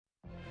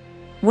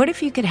What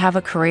if you could have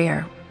a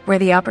career where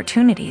the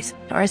opportunities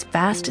are as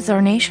vast as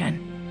our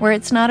nation, where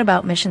it's not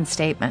about mission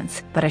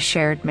statements, but a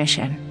shared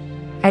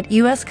mission? At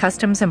U.S.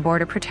 Customs and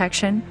Border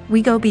Protection,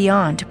 we go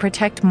beyond to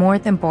protect more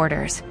than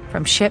borders.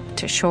 From ship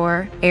to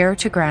shore, air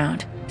to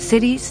ground,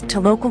 cities to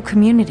local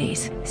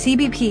communities,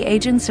 CBP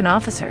agents and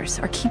officers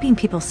are keeping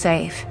people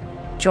safe.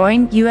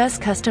 Join U.S.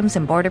 Customs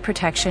and Border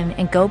Protection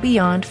and go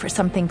beyond for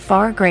something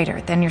far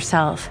greater than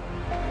yourself.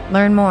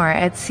 Learn more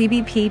at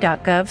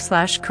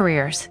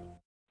cbp.gov/careers.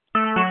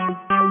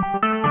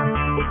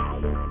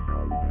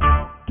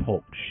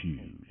 Talk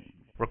shoes.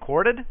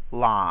 Recorded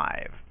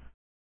live.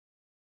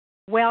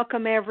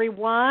 Welcome,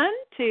 everyone,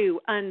 to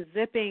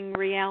Unzipping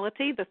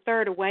Reality, the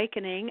Third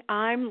Awakening.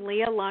 I'm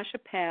Leah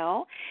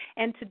LaChapelle,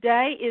 and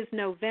today is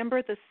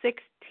November the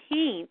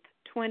 16th,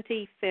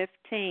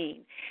 2015.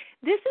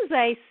 This is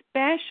a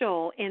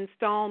special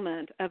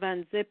installment of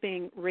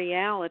Unzipping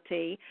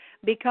Reality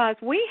because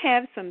we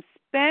have some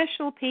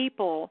special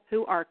people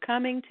who are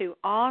coming to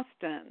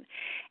Austin,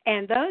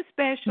 and those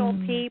special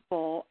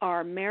people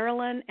are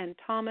Marilyn and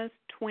Thomas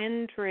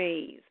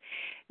Twintreess.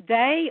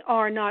 They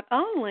are not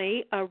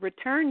only a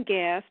return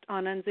guest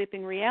on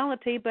Unzipping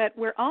Reality, but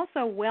we're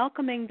also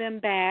welcoming them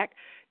back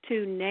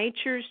to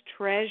Nature's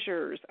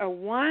Treasures, a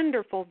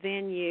wonderful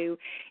venue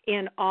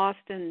in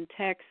Austin,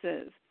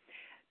 Texas.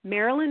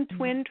 Marilyn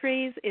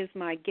Twintreess is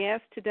my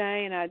guest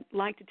today, and I'd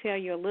like to tell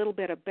you a little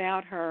bit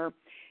about her.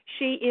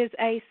 She is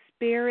a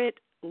spirit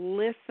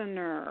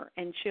listener,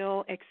 and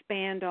she'll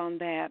expand on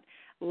that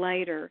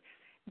later.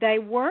 They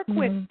work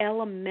with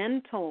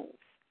elementals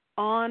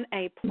on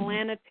a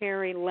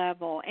planetary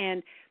level,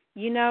 and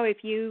you know,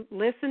 if you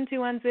listen to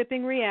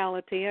Unzipping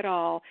Reality at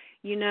all,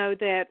 you know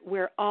that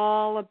we're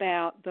all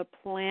about the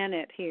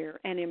planet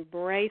here and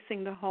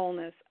embracing the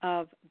wholeness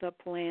of the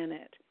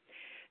planet.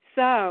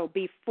 So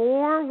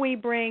before we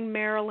bring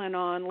Marilyn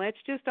on, let's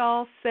just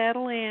all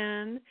settle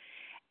in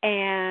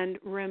and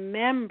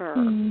remember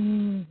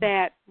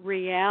that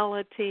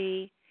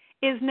reality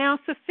is now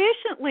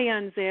sufficiently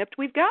unzipped.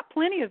 We've got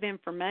plenty of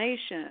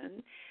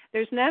information.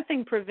 There's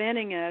nothing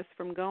preventing us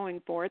from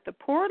going for it. The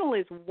portal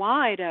is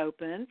wide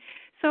open.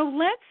 So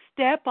let's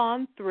step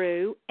on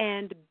through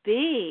and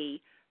be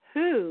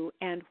who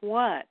and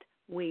what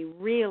we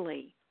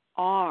really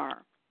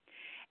are.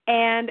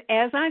 And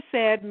as I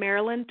said,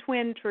 Marilyn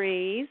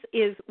Twintreess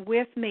is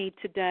with me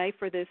today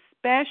for this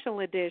special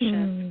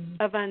edition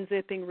of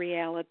Unzipping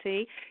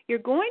Reality. You're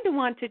going to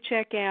want to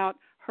check out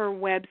her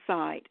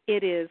website.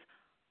 It is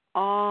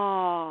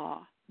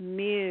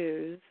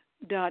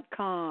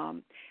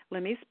awmuse.com.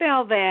 Let me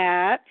spell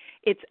that.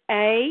 It's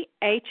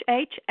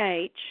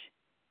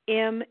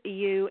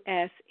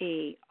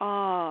AHHHMUSE,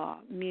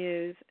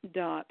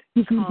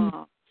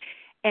 awmuse.com.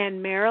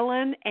 And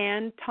Marilyn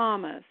and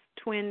Thomas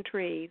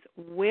Twintreess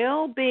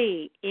will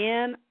be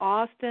in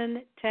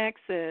Austin,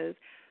 Texas,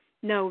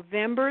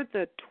 November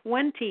the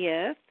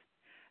 20th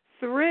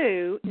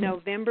through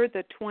November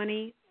the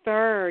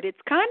 23rd.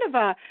 It's kind of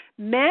a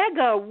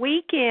mega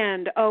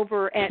weekend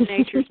over at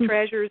Nature's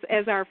Treasures,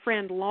 as our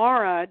friend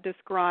Laura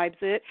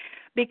describes it,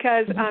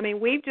 because, I mean,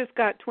 we've just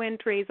got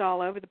Twintreess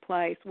all over the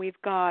place.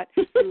 We've got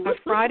a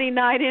Friday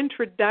night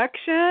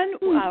introduction.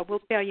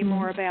 We'll tell you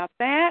more about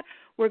that.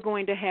 We're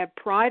going to have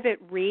private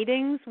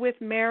readings with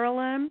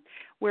Marilyn.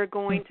 We're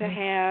going to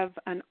have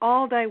an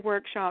all-day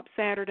workshop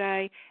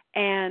Saturday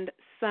and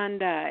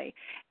Sunday.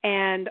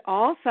 And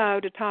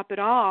also, to top it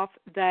off,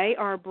 they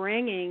are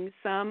bringing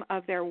some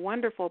of their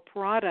wonderful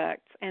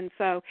products. And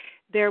so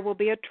there will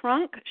be a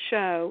trunk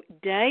show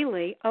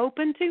daily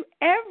open to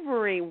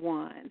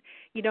everyone.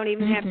 You don't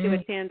even have to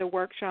attend a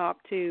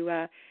workshop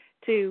to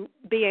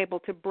be able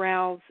to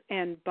browse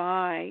and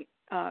buy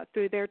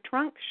through their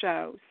trunk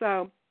show.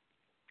 So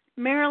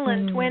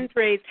Marilyn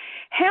Twintreess,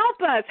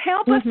 help us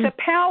to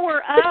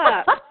power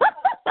up.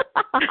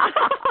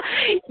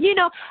 You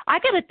know, I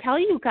got to tell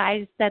you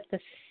guys that the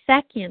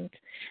second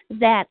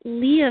that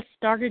Leah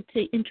started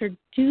to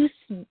introduce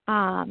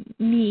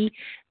me,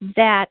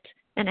 that,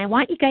 and I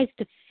want you guys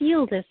to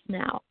feel this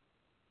now,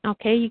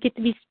 okay? You get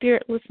to be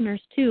spirit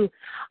listeners too.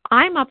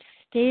 I'm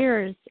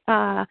upstairs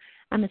on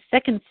the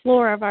second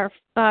floor of our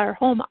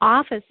home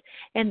office,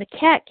 and the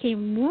cat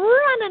came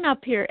running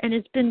up here and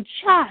has been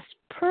just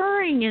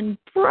purring and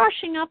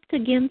brushing up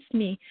against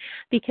me,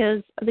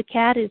 because the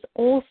cat is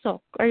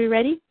also, are you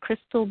ready?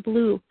 Crystal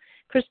Blue.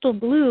 Crystal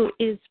Blue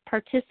is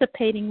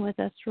participating with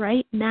us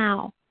right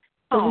now.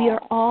 So we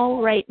are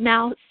all right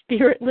now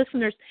spirit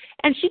listeners.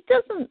 And she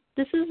doesn't,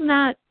 this is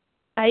not,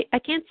 I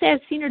can't say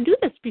I've seen her do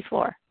this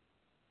before.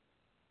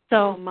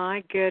 So, oh,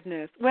 my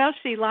goodness. Well,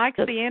 she likes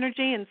the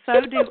energy, and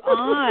so do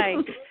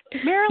I.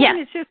 Marilyn,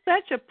 it's just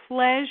such a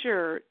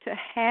pleasure to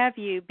have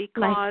you,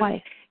 because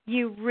likewise.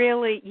 You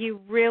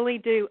really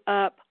do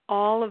up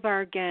all of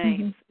our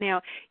games. Now,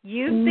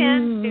 you've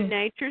been to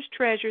Nature's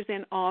Treasures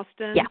in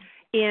Austin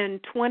in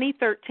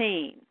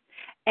 2013.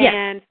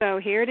 And so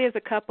here it is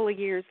a couple of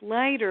years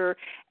later.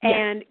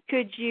 And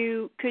could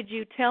you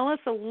tell us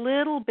a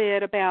little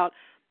bit about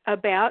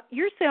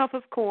yourself,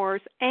 of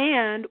course,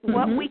 and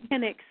what we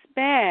can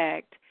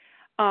expect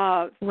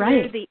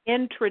through the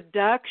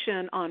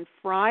introduction on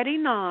Friday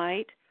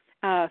night,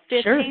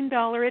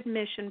 $15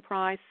 admission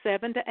price,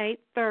 7 to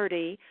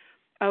 8:30,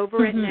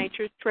 over at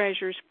Nature's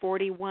Treasures,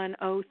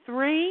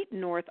 4103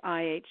 North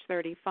IH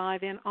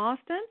 35 in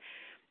Austin.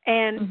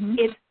 And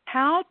it's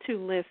how to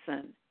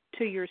listen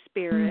to your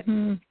spirit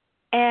and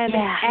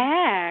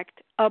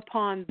act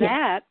upon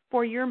that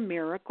for your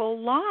miracle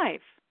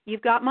life.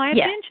 You've got my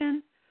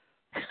attention.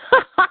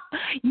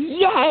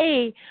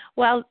 Yay!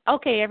 Well,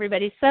 okay,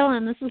 everybody, settle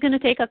in. This is going to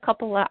take a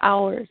couple of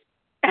hours.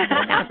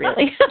 Not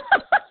really.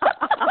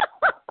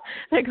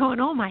 They're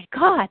going, oh, my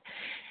God.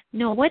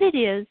 No, what it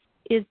is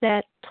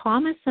that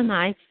Thomas and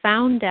I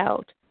found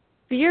out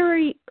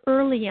very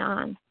early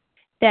on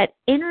that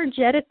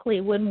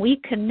energetically when we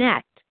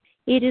connect,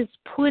 it's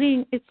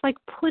like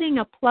putting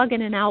a plug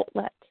in an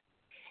outlet.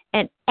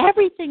 And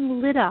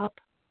everything lit up,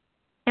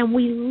 and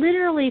we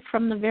literally,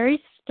 from the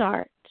very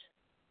start,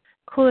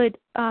 could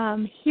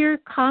hear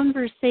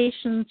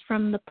conversations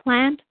from the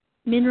plant,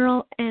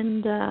 mineral,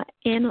 and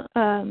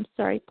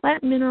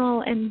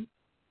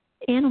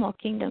animal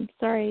kingdom.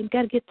 Sorry, I've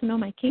got to get to know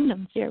my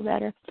kingdoms here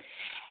better.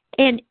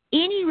 And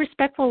any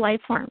respectful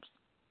life forms.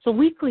 So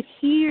we could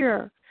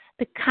hear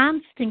the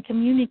constant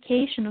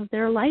communication of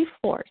their life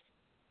force.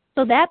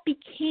 So that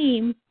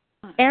became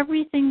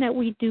everything that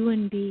we do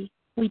and be.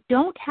 We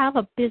don't have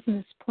a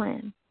business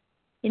plan.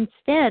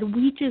 Instead,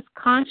 we just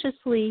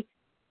consciously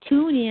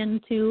tune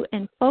into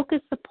and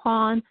focus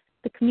upon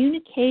the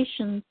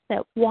communications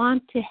that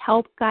want to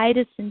help guide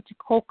us into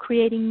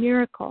co-creating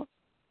miracles.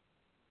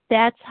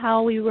 That's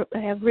how we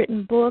have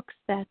written books.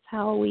 That's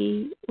how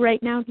we,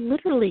 right now,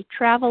 literally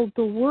travel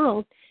the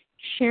world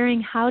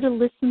sharing how to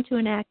listen to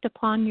and act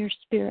upon your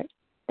spirit.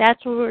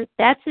 That's it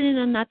in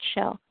a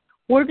nutshell.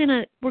 We're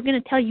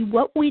gonna tell you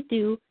what we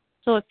do,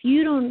 so if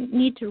you don't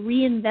need to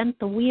reinvent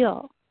the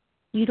wheel,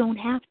 you don't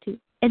have to.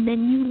 And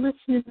then you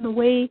listen in the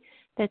way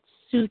that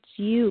suits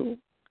you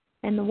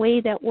and the way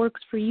that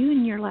works for you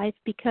in your life,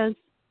 because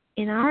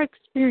in our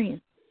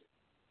experience,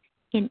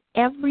 in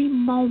every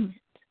moment,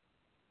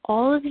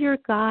 all of your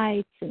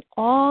guides and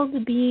all the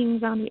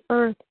beings on the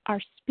earth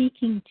are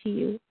speaking to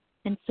you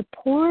and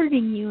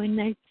supporting you, and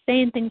they're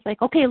saying things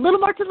like, okay, a little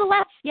more to the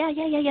left. Yeah,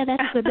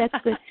 that's good,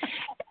 that's good.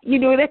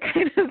 That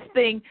kind of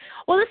thing.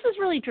 Well, this is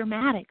really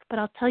dramatic, but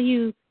I'll tell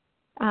you,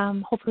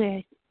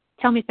 hopefully,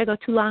 tell me if I go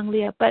too long,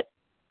 Leah, but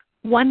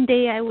one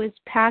day I was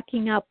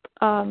packing up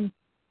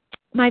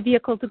my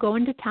vehicle to go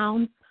into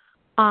town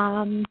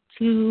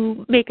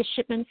to make a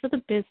shipment for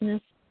the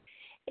business,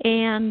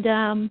 and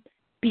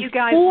you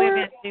guys live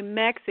in New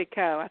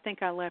Mexico. I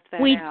think I left that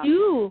out.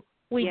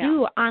 We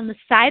do, on the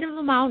side of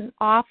the mountain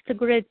off the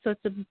grid, so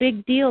it's a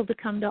big deal to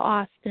come to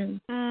Austin,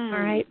 all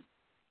right?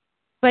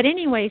 But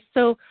anyway,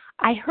 so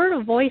I heard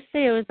a voice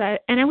say,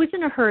 and I was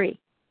in a hurry.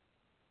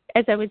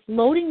 As I was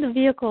loading the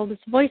vehicle, this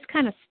voice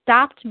kind of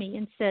stopped me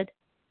and said,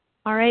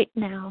 all right,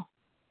 now,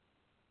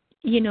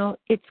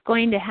 it's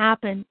going to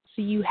happen,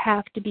 so you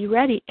have to be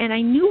ready. And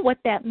I knew what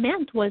that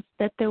meant was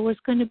that there was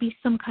going to be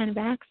some kind of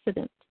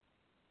accident.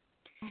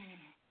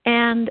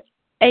 And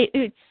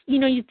it's,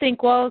 you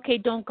think, well, okay,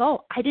 don't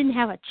go. I didn't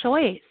have a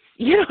choice.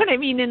 You know what I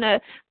mean? In a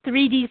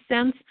 3D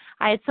sense,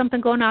 I had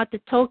something going out to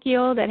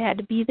Tokyo that had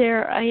to be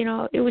there.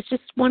 It was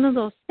just one of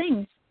those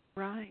things.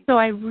 Right. So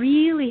I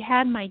really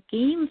had my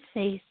game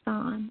face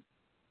on,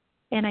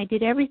 and I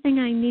did everything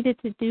I needed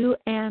to do.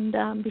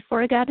 And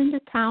before I got into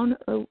town,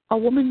 a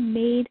woman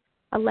made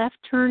a left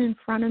turn in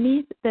front of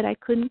me that I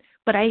couldn't,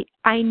 but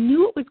I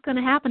knew it was going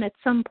to happen at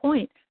some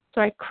point.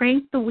 So I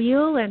cranked the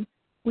wheel, and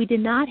we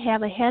did not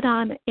have a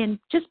head-on. And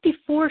just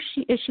before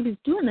as she was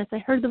doing this, I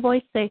heard the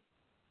voice say,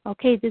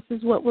 okay, this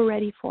is what we're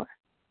ready for.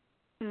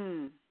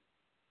 And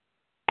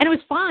it was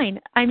fine.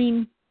 I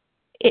mean,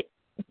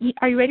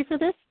 are you ready for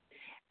this?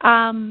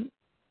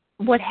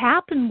 What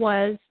happened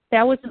was,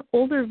 that was an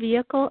older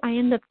vehicle. I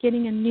ended up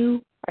getting a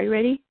new, are you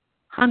ready?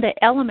 Honda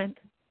Element.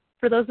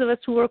 For those of us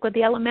who work with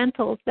the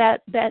elementals,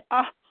 that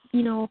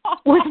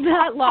was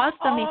not lost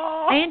on me.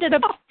 I ended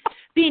up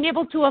being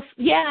able to,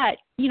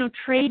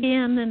 trade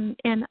in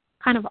and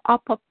kind of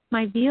up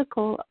my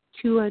vehicle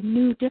to a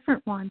new,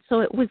 different one.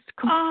 So it was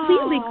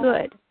completely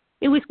good.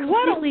 It was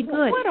completely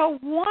good. What a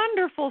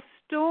wonderful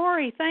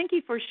story. Thank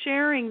you for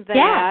sharing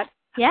that.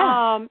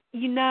 Yeah.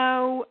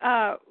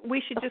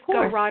 We should just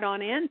go right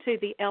on into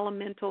the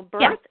Elemental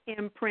Birth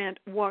Imprint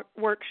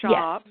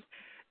workshop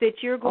that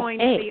you're going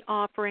to be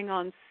offering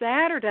on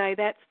Saturday.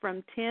 That's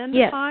from 10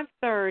 to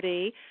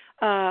 5:30,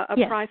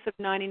 a price of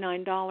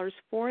 $99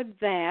 for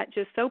that,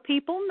 just so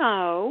people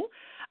know.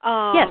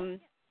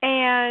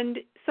 And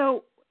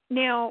so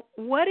now,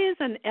 what is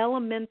an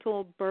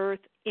Elemental Birth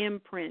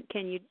Imprint?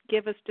 Can you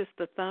give us just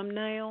the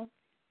thumbnail?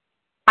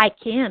 I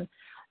can.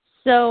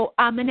 So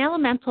an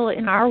elemental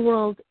in our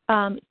world,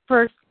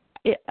 first,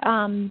 these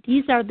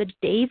are the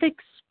Davic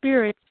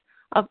spirits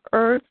of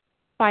earth,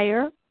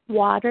 fire,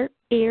 water,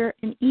 air,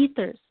 and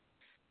ethers.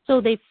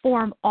 So they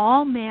form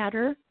all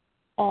matter,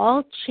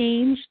 all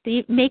change.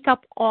 They make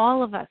up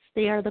all of us.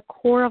 They are the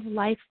core of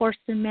life force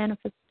and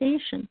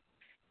manifestation.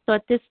 So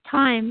at this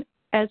time,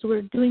 as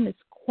we're doing this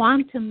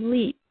quantum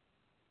leap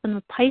from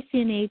the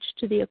Piscean age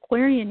to the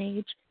Aquarian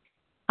age,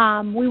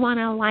 we want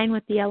to align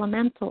with the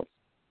elementals.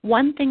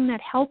 One thing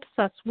that helps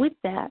us with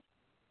that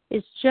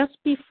is just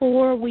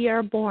before we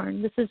are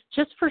born. This is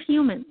just for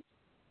humans.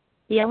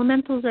 The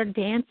elementals are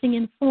dancing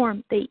in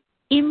form. They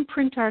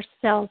imprint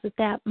ourselves at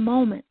that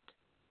moment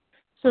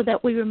so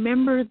that we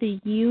remember the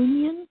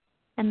union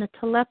and the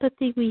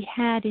telepathy we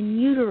had in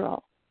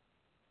utero.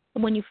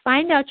 And when you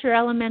find out your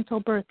elemental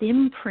birth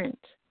imprint,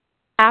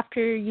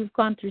 after you've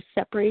gone through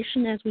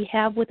separation, as we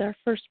have with our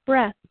first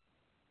breath,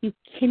 you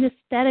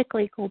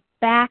kinesthetically go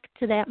back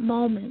to that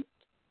moment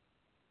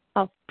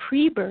of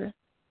pre-birth,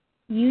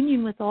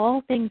 union with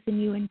all things in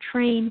you, and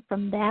train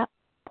from that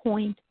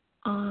point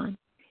on.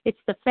 It's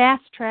the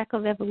fast track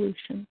of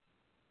evolution.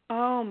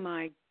 Oh,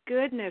 my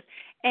goodness.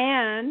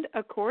 And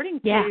according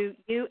to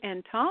you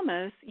and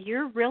Thomas,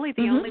 you're really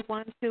the only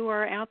ones who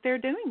are out there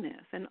doing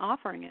this and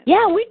offering it.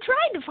 Yeah, we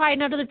tried to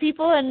find other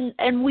people,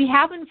 and we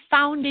haven't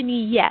found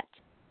any yet.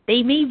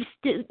 They may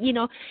still,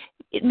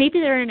 maybe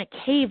they're in a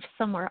cave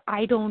somewhere.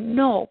 I don't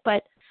know,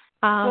 but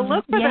well,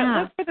 look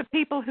for the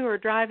people who are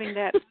driving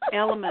that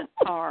element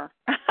car.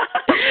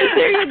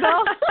 There you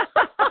go.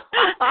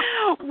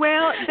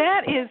 Well,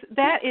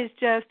 that is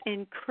just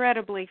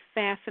incredibly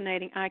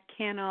fascinating. I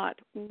cannot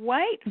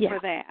wait for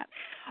that.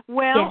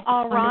 Well,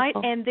 all right,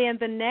 wonderful. And then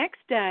the next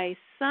day,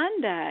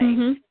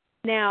 Sunday.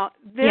 Now,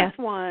 this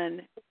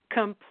one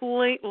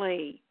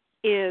completely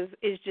is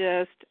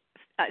just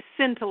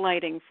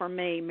scintillating for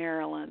me,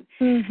 Marilyn.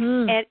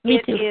 And me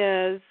it too.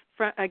 is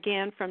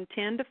again from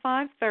 10 to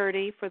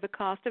 5:30 for the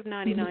cost of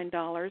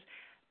 $99.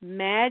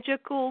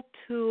 Magical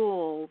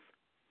tools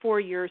for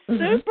your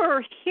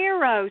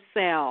superhero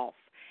self.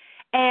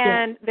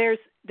 And there's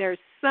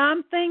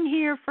something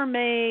here for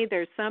me.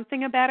 There's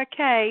something about a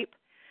cape.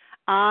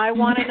 I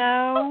want to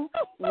know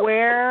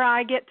where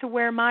I get to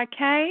wear my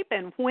cape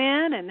and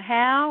when and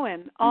how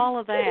and all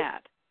of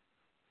that.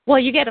 Well,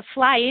 you get to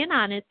fly in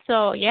on it,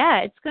 so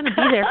it's going to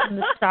be there from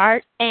the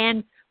start.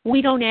 And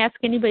we don't ask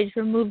anybody to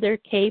remove their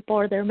cape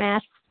or their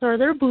masks or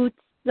their boots.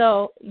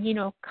 So,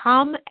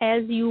 come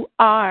as you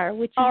are,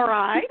 which is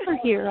a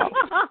superhero.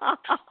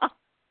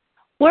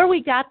 Where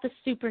we got the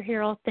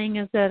superhero thing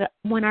is that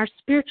when our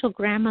spiritual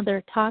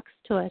grandmother talks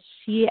to us,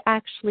 she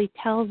actually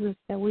tells us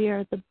that we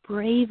are the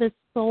bravest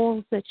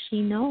souls that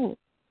she knows.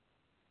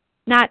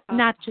 Not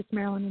just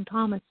Marilyn and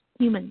Thomas,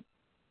 humans.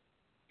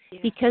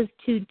 Yeah. Because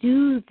to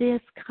do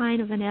this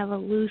kind of an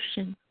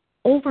evolution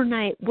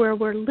overnight, where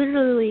we're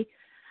literally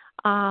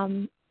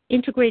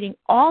integrating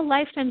all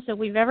lifetimes that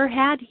we've ever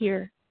had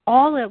here,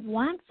 all at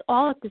once,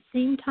 all at the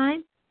same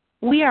time,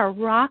 we are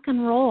rock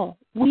and roll.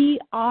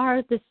 We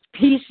are the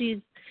species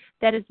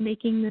that is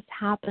making this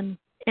happen,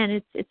 and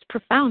it's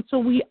profound. So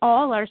we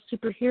all are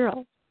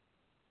superheroes,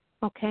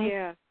 okay?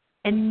 Yeah.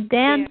 And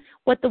then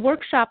what the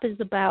workshop is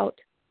about,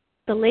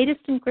 the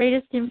latest and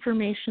greatest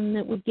information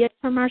that we get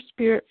from our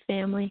spirit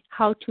family,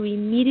 how to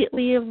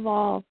immediately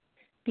evolve,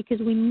 because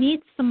we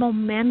need some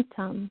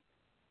momentum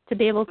to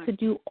be able to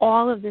do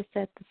all of this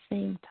at the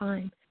same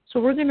time.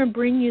 So we're going to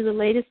bring you the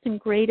latest and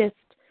greatest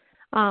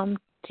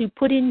to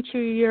put into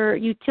your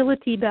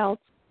utility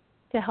belts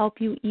to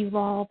help you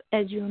evolve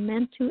as you're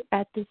meant to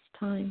at this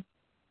time.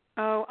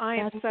 Oh, I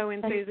am so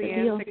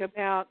enthusiastic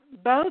about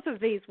both of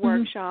these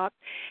workshops.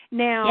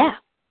 Now,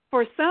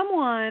 for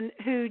someone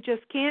who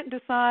just can't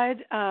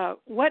decide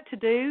what to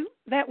do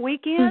that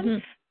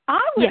weekend, I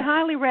would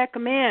highly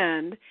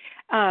recommend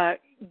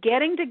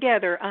getting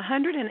together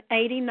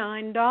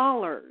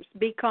 $189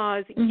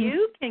 because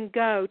you can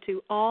go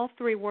to all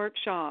three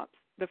workshops,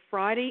 the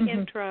Friday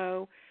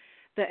intro,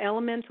 the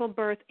Elemental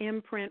Birth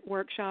Imprint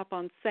workshop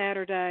on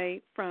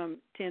Saturday from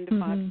 10 to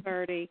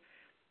 5:30,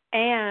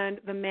 and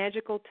the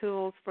Magical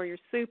Tools for Your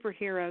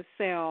Superhero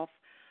Self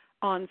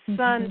on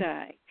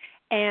Sunday.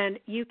 And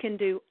you can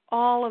do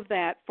all of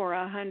that for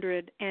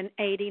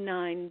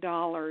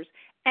 $189.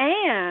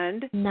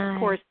 And, of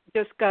course,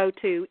 just go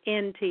to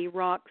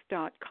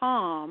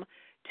ntrocks.com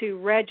to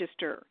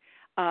register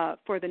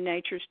for the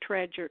Nature's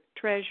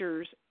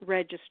Treasures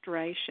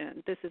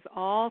registration. This is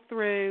all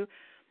through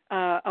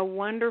a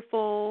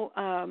wonderful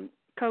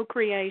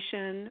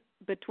co-creation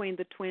between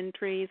the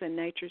Twintreess and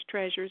Nature's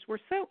Treasures. We're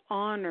so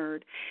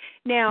honored.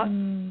 Now,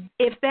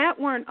 if that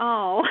weren't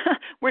all,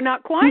 we're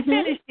not quite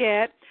finished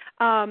yet.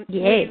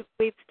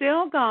 We've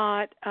still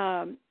got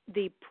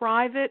the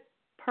private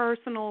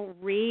personal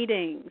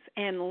readings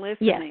and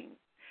listening.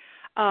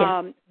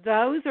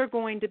 Those are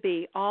going to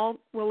be from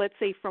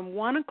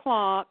 1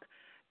 o'clock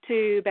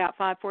to about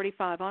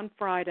 5:45 on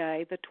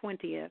Friday, the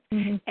 20th.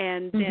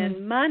 And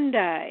then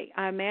Monday,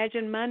 I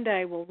imagine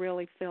Monday will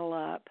really fill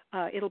up.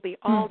 It'll be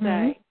all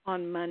day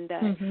on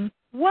Monday.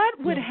 What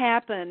would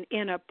happen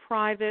in a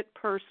private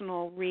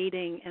personal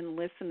reading and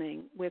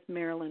listening with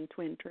Marilyn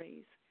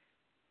Twintreess?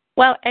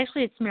 Well,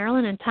 actually, it's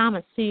Marilyn and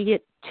Thomas, so you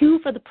get 2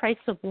 for the price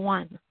of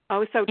 1.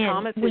 Oh, so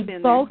Thomas is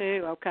in there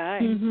too. Okay.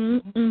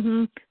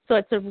 So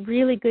it's a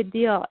really good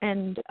deal,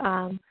 and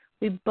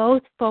we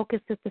both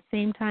focus at the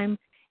same time.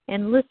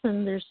 And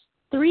listen, there's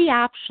 3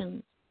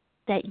 options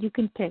that you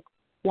can pick.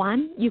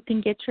 One, you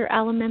can get your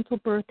elemental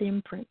birth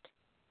imprint,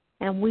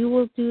 and we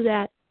will do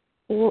that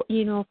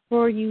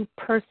for you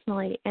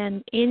personally.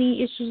 And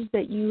any issues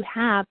that you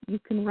have, you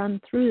can run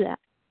through that.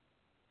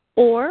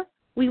 Or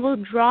we will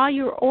draw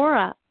your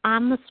aura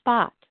on the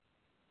spot.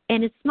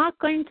 And it's not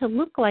going to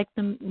look like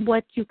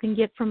what you can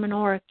get from an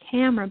aura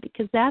camera,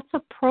 because that's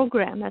a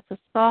program, that's a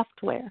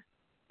software.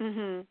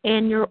 Mm-hmm.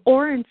 And your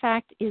aura, in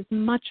fact, is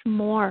much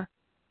more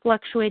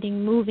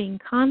fluctuating, moving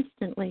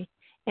constantly.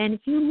 And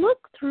if you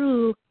look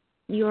through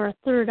your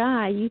third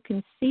eye, you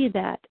can see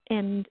that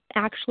and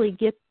actually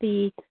get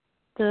the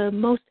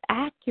most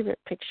accurate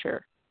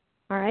picture.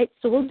 All right,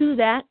 so we'll do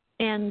that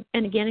and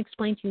again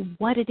explain to you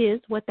what it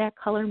is, what that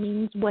color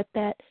means, what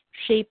that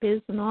shape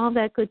is, and all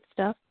that good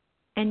stuff.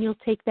 And you'll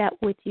take that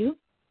with you.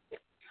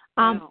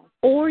 Wow.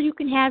 Or you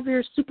can have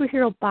your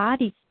superhero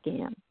body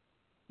scan.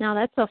 Now,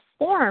 that's a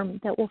form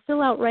that we'll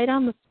fill out right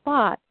on the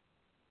spot.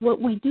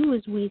 What we do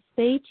is we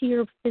say to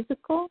your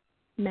physical,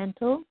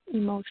 mental,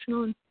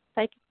 emotional, and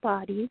psychic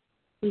bodies,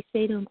 we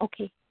say to them,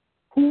 okay,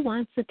 who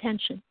wants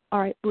attention? All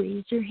right,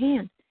 raise your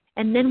hand.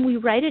 And then we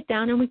write it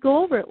down and we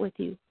go over it with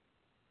you.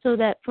 So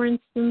that, for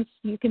instance,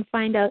 you can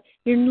find out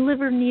your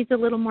liver needs a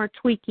little more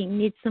tweaking,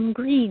 needs some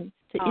greens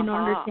in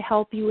order to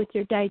help you with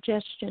your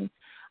digestion.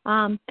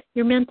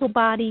 Your mental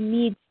body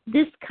needs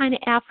this kind of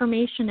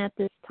affirmation at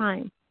this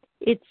time.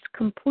 It's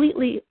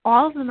completely,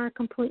 all of them are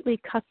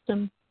completely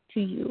custom to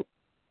you.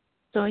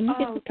 So, and you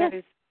get to pick. That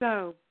is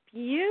so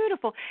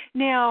beautiful.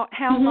 Now,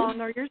 how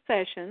long are your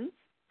sessions?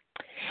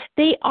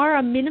 They are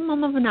a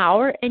minimum of an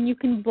hour, and you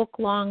can book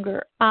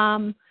longer.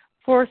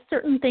 For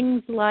certain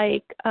things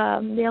like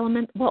the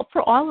element, well,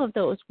 for all of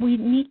those, we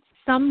need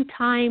some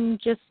time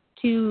just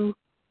to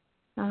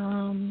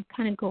kind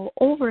of go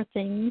over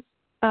things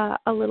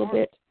a little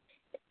bit.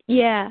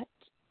 Yeah,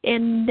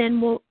 and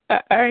then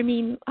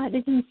I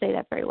didn't say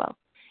that very well.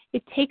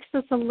 It takes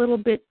us a little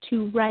bit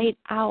to write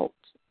out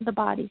the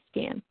body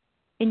scan,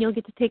 and you'll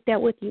get to take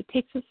that with you. It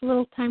takes us a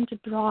little time to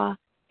draw. It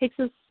takes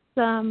us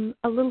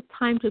a little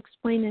time to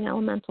explain an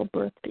elemental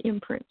birth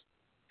imprint.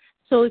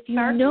 So if you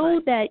know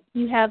that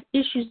you have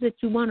issues that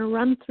you want to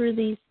run through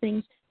these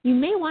things, you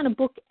may want to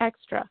book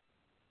extra.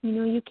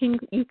 You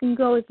can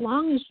go as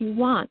long as you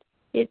want,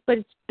 but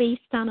it's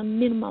based on a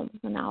minimum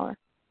of an hour.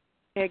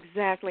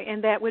 Exactly,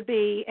 and that would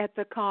be at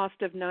the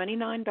cost of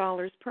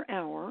 $99 per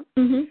hour.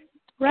 Mm-hmm.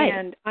 Right.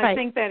 And I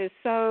think that is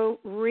so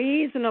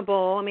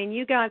reasonable. I mean,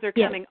 you guys are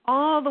coming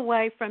all the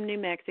way from New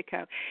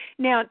Mexico.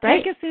 Now,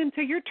 take us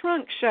into your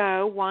trunk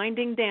show,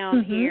 winding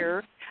down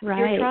here.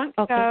 Right. Your trunk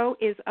show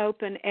is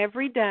open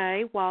every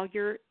day while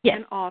you're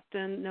in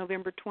Austin,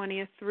 November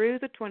 20th through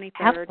the 23rd.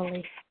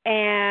 Absolutely.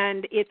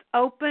 And it's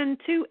open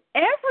to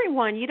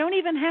everyone. You don't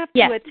even have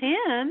to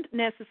attend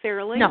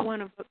necessarily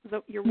one of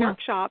your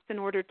workshops in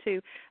order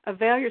to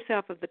avail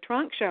yourself of the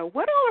trunk show.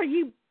 What all are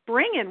you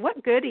bringing?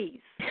 What goodies?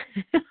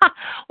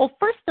 Well,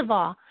 first of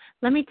all,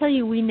 let me tell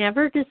you, we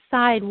never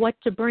decide what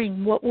to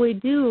bring. What we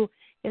do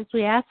is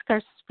we ask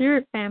our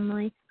spirit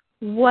family,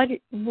 what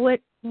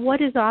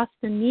does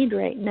Austin need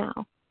right now?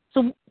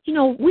 So,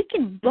 we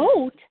can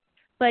vote,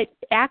 but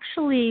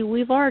actually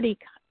we've already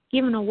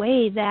given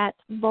away that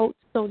vote,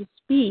 so to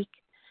speak,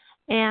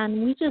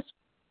 and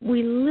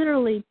we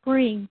literally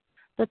bring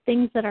the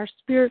things that our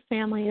spirit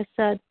family has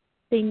said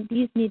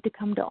these need to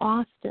come to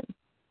Austin.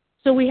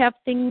 So we have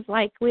things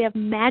like, we have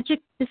magic,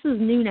 this is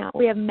new now,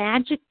 we have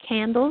magic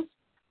candles,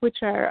 which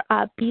are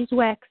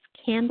beeswax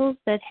candles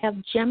that have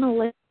gem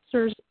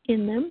elixirs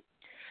in them.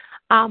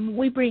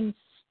 We bring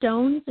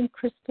stones and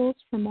crystals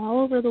from all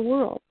over the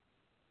world.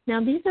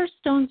 Now, these are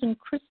stones and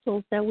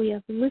crystals that we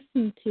have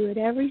listened to at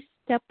every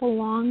step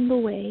along the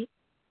way,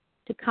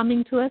 to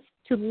coming to us,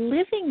 to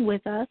living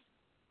with us.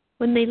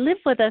 When they live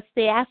with us,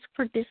 they ask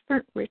for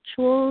different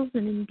rituals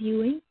and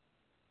imbuing,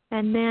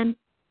 and then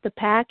the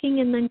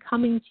packing, and then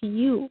coming to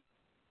you.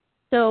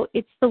 So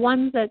it's the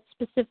ones that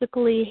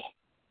specifically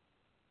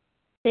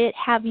that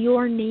have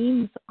your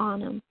names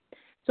on them.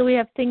 So we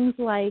have things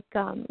like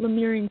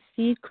Lemurian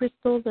seed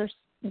crystals.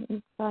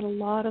 We've got a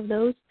lot of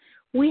those.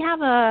 We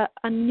have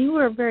a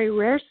newer, very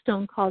rare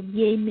stone called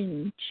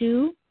Yemin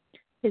Ju.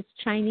 It's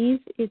Chinese.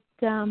 It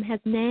has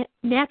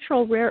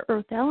natural rare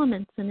earth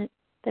elements in it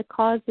that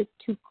cause it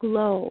to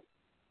glow.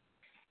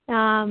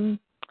 Oh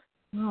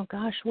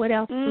gosh, what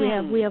else do we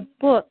have? We have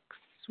books.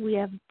 We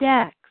have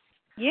decks.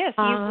 Yes,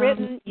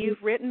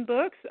 you've written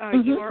books.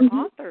 You are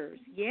authors.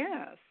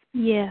 Yes.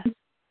 Yes.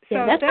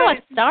 So that's how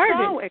it started.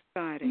 So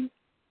exciting.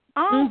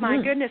 Oh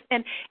my goodness!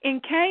 And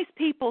in case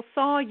people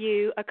saw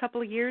you a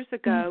couple of years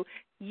ago,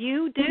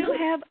 you do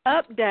have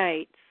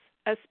updates,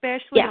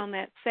 especially on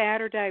that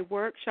Saturday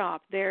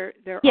workshop. There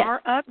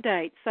are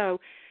updates. So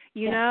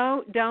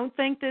don't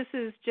think this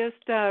is just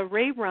a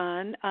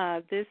rerun.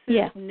 This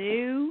is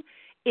new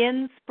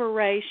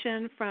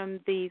inspiration from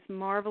these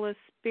marvelous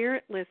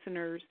spirit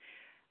listeners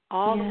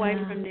all the way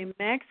from New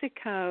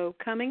Mexico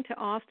coming to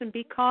Austin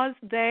because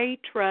they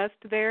trust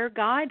their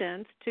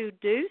guidance to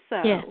do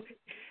so.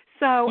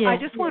 So I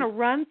just want to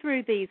run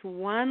through these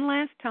one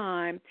last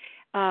time.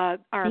 Our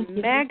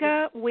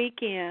mega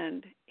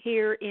weekend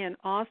here in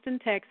Austin,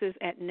 Texas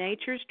at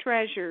Nature's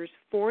Treasures,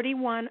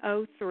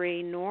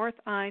 4103 North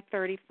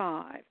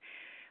I-35.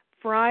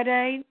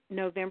 Friday,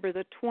 November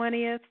the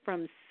 20th,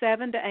 from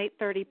 7 to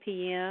 8:30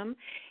 p.m.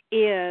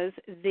 is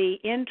the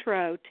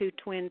intro to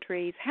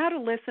Twintreess, how to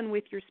listen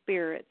with your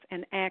spirits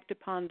and act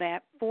upon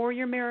that for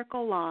your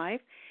miracle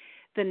life.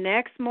 The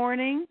next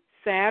morning,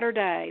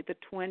 Saturday, the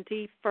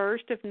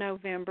 21st of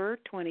November,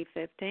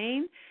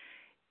 2015,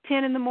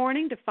 10 in the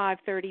morning to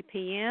 5:30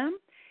 p.m.,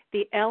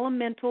 the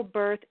Elemental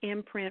Birth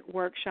Imprint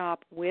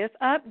Workshop with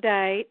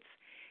updates.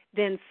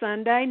 Then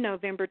Sunday,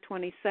 November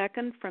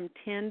 22nd, from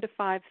 10 to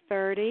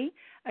 5:30,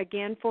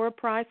 again for a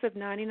price of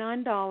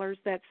 $99.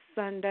 That's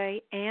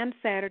Sunday and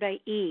Saturday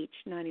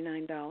each,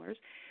 $99.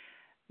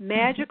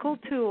 Magical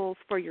tools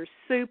for your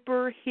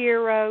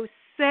superhero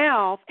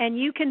self, and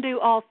you can do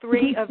all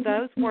three of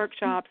those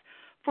workshops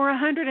for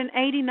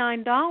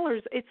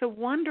 $189. It's a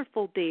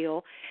wonderful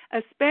deal,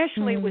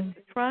 especially with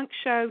the Trunk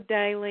Show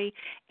daily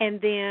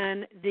and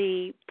then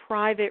the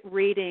private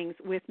readings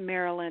with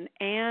Marilyn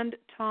and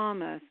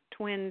Thomas,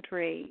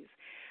 Twintreess.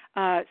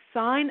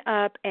 Sign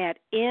up at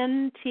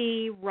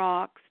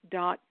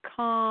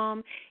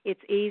ntrocks.com.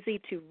 It's easy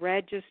to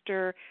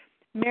register.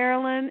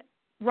 Marilyn,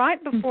 right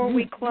before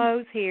we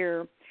close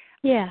here,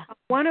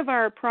 one of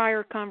our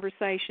prior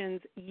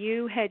conversations,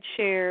 you had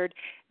shared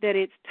that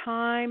it's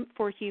time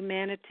for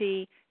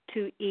humanity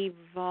to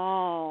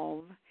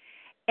evolve,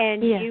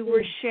 and you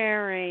were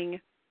sharing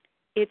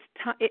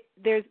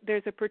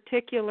there's a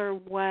particular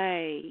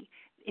way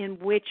in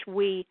which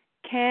we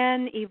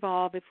can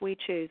evolve if we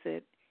choose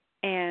it,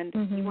 and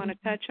you want to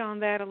touch on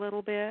that a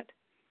little bit?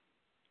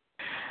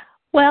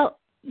 Well,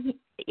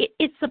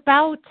 it's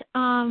about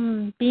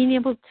being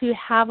able to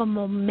have a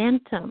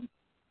momentum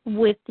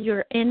with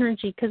your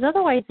energy, because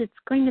otherwise it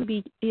could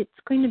be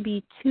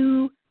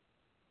too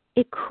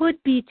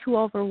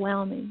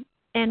overwhelming,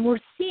 and we're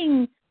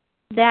seeing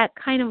that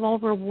kind of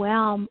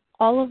overwhelm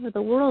all over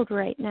the world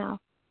right now.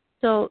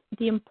 So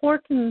the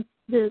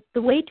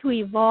way to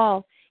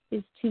evolve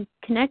is to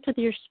connect with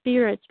your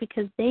spirits,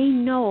 because they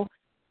know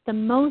the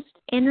most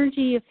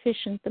energy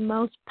efficient, the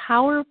most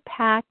power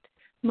packed,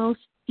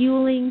 most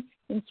fueling,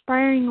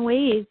 inspiring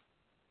ways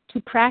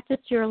to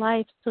practice your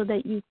life so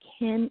that you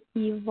can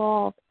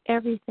evolve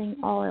everything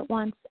all at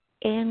once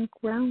and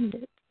ground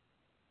it.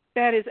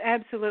 That is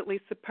absolutely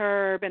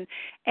superb, and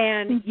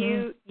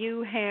you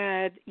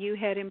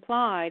had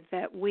implied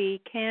that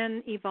we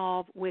can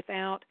evolve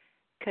without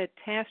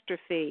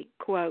catastrophe,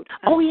 quote,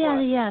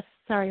 unquote. Yes.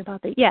 Sorry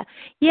about that.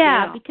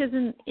 Because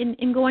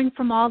in going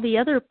from all the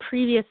other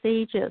previous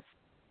ages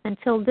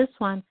until this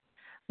one,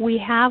 we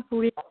have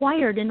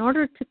required, in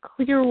order to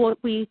clear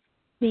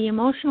the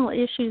emotional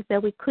issues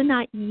that we could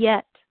not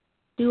yet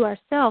do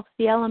ourselves,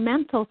 the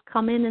elementals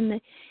come in and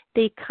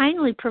they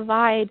kindly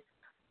provide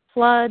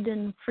flood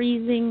and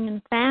freezing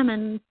and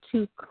famine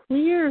to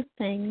clear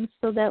things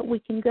so that we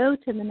can go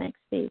to the next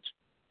stage.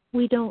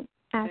 We don't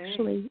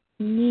actually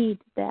need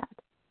that.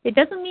 It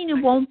doesn't mean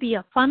it won't be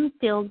a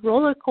fun-filled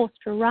roller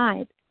coaster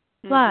ride,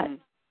 but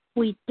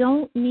we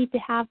don't need to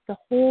have the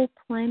whole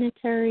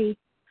planetary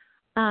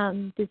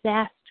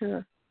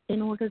disaster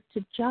in order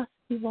to just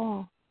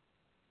evolve.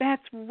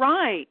 That's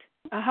right.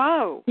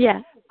 Oh,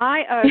 yeah.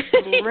 I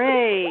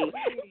agree.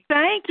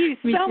 Thank you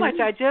so much.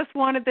 I just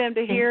wanted them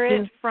to hear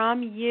it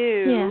from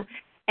you. Yeah.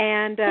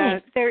 And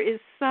there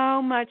is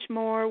so much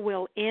more.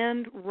 We'll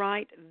end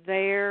right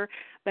there.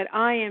 But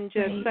I am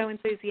just so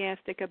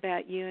enthusiastic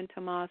about you and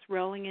Tomas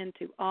rolling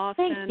into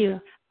Austin. Thank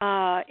you.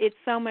 It's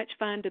so much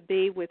fun to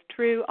be with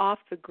true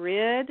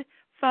off-the-grid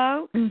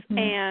folks,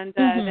 and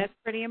that's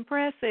pretty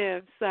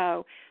impressive.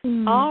 So,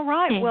 all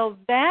right. Well,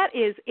 that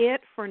is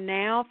it for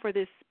now for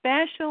this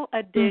special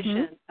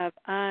edition of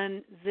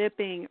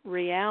Unzipping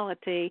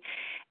Reality.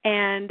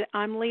 And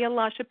I'm Leah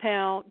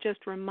LaChapelle,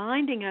 just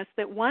reminding us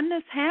that when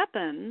this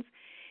happens,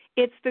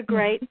 it's the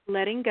great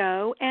letting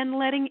go and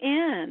letting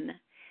in.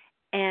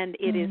 And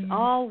it is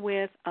all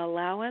with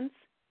allowance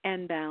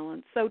and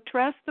balance. So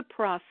trust the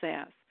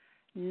process,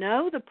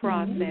 know the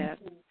process,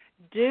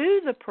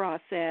 do the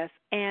process,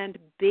 and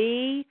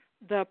be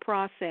the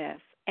process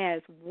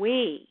as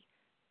we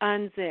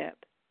unzip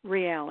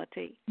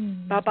reality.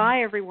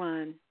 Bye-bye,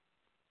 everyone.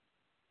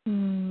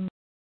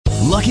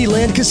 Lucky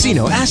Land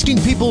Casino,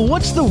 asking people,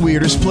 what's the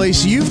weirdest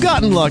place you've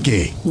gotten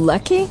lucky?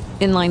 Lucky?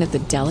 In line at the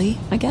deli,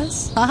 I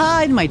guess?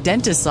 Aha, in my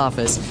dentist's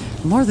office.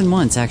 More than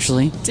once,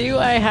 actually. Do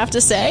I have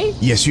to say?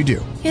 Yes, you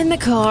do. In the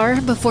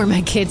car before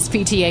my kids'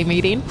 PTA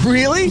meeting.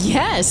 Really?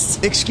 Yes.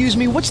 Excuse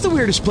me, what's the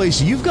weirdest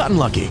place you've gotten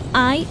lucky?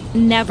 I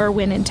never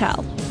win and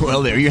tell.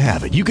 Well, there you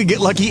have it. You can get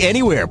lucky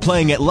anywhere,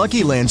 playing at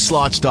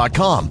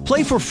LuckyLandSlots.com.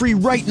 Play for free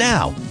right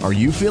now. Are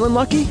you feeling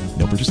lucky?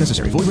 No purchase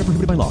necessary. Void where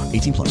prohibited by law.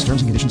 18+.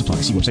 Terms and conditions apply.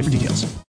 See website for details.